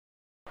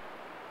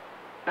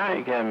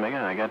Hi, Captain Mega.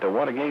 I got the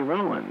water gate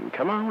rolling.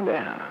 Come on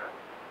down.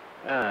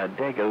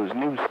 Dago's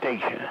new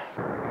station.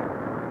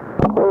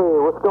 Hey,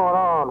 what's going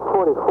on?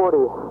 4040.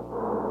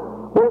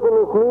 Working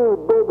this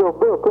new Dago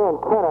built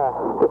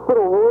antenna. This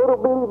little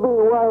bitty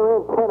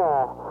wire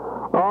antenna.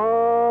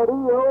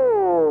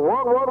 RDO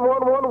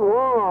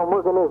 11111.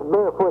 Working this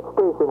barefoot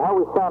station. How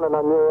we sounding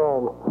on your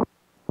end?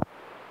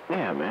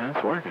 Yeah, man,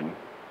 it's working.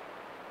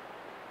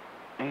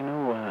 Ain't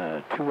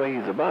no two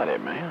ways about it,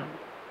 man.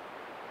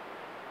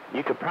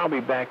 You could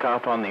probably back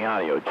off on the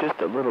audio just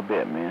a little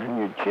bit, man.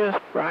 You're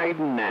just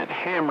riding that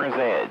hammer's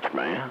edge,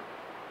 man.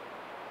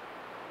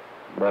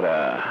 But,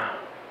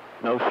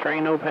 no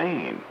strain, no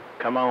pain.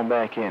 Come on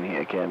back in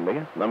here, Captain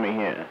Bigger. Let me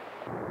hear it.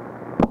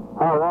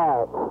 All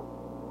right.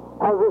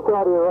 How's this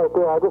audio right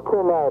there? I just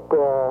turn that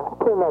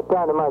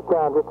dynamite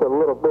down just a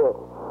little bit.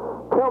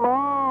 Come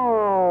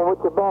on with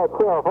your bad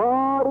self.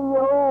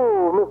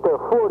 Audio, Mr.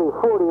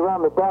 4040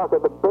 around the dock of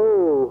the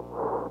bay.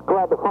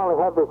 Glad to finally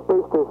have this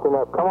space station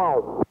up. Come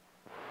on.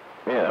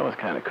 Yeah, that was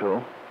kind of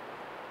cool.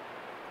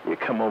 You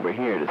come over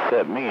here to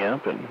set me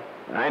up, and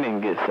I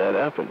didn't get set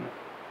up, and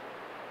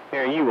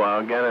here you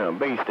are, got a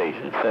base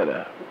station set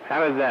up.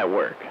 How does that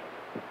work?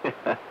 It's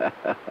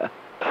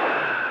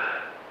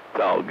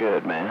all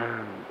good,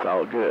 man. It's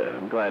all good.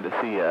 I'm glad to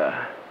see,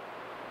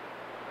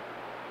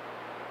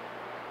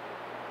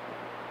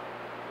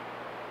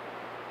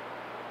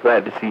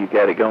 glad to see you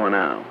got it going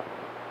on.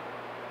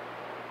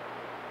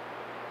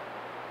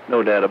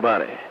 No doubt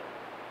about it.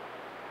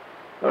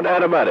 No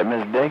doubt about it,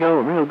 Miss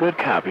Dago. Real good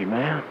copy,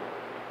 man.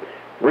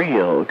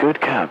 Real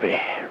good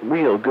copy.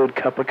 Real good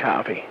cup of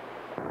coffee.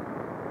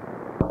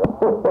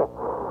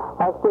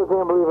 I still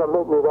can't believe I'm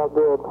hitting you that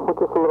good with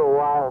just a little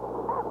wire.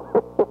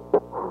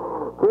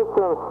 Just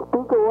some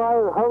speaker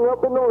wire hung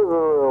up in the living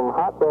room.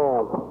 Hot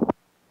damn.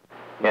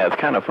 Yeah,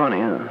 it's kind of funny,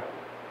 huh?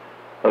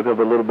 Hook up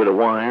a little bit of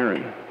wire,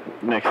 and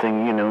next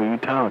thing you know, you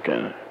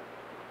talking.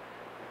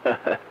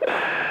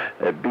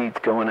 That beat's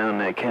going on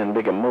that can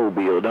big a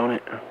mobile, don't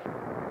it?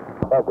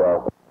 Okay.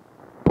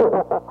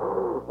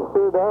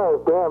 Sure does.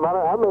 Damn,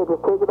 I may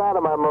just take it out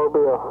of my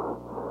mobile.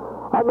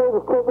 I may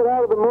just take it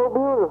out of the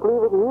mobile and just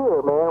leave it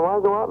here, man. Why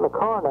go out in the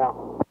car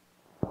now?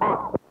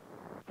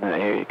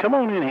 Hey, come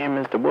on in here,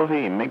 Mr.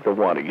 Wolfie, and make the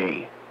water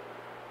gate.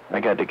 I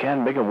got the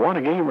can big a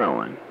water gate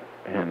rolling,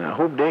 and I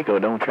hope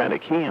Dago don't try to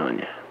key on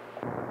you.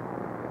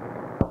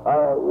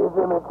 Here's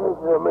the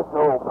invitation of Mr.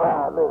 Old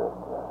Prime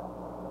Minister.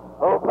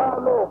 Old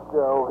Prime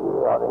Minister over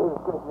here on the East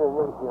Station of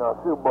the Nation on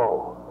Super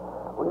Bowl.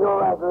 We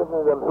don't like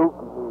listening to them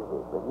hooky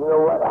music, but you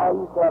know what? I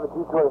used to have a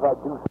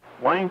 225 deuce.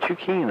 Why ain't you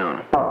keying on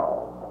him? The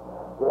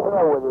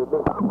hell with it,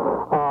 bitch.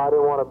 Oh, I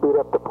didn't want to beat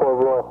up the poor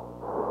boy.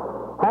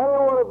 I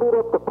didn't want to beat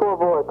up the poor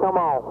boy. Come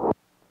on.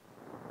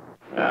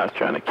 I was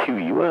trying to cue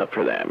you up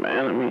for that,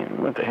 man. I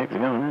mean, what the heck's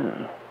going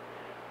on?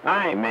 All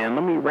right, man,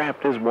 let me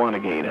wrap this water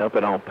gate up,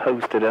 and I'll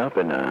post it up,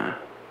 and,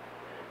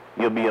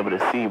 you'll be able to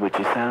see what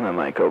you're sounding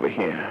like over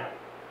here.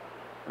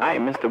 All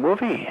right, Mr.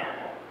 Wolfie.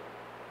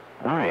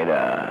 All right,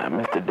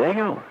 Mr.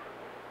 Dago.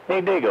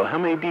 Hey, Dago, how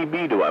many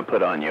dB do I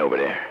put on you over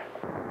there?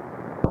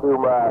 Too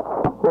much.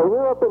 Well,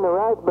 you're up in the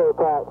raspberry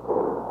patch.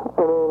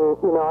 I mean,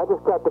 you know, I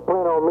just got the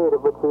plain old meter,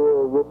 but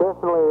you're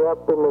definitely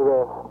up into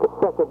the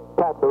second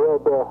patch of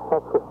red there.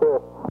 That's for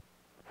sure.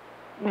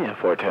 Yeah,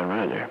 410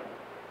 Roger.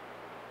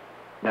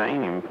 Now, I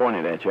ain't even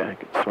pointed at you. I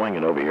could swing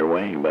it over your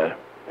way, but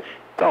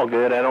it's all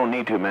good. I don't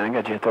need to, man. I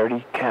got you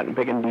 30 cat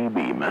picking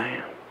dB,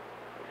 man.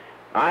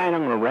 All right,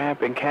 I'm going to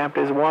wrap and cap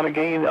this water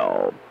gate.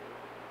 I'll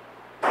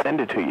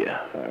send it to you.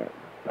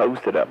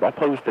 Post it up. I'll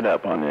post it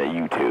up on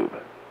YouTube.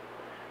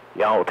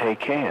 Y'all take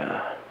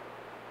care.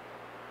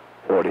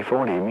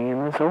 4040, me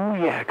and this old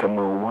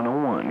Yakimo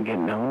 101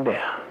 getting on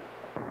down.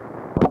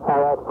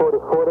 All right,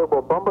 4040,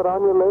 we'll bump it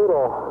on you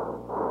later.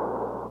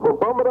 We'll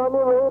bump it on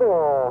you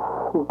later.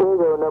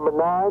 Dago number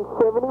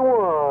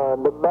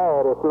 971, the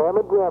baddest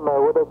mamma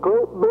jammer with a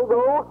great big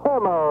old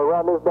hammer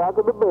around this dock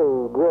of the bay.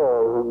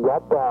 Just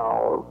got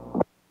down.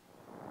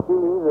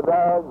 She's a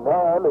bad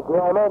mamma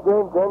jammer,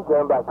 dun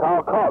by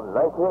Carl Carlton,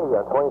 1980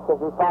 on 20th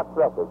Century Fox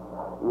Records.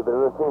 You've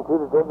been listening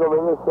to the Dago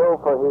Radio Show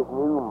for his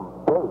new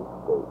base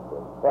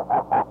station. Look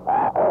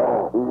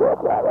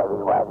out,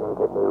 everyone,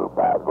 there's a new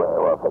bad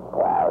werewolf in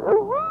town.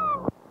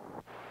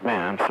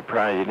 Man, I'm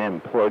surprised he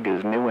didn't plug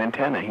his new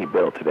antenna he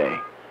built today.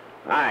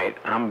 All right,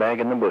 I'm back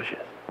in the bushes.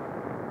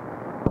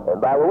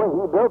 And by the way,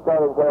 he built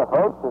that antenna,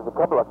 folks. There's a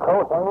couple of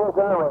coat hangers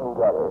and a rain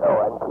gutter.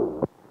 Oh, and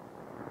keys.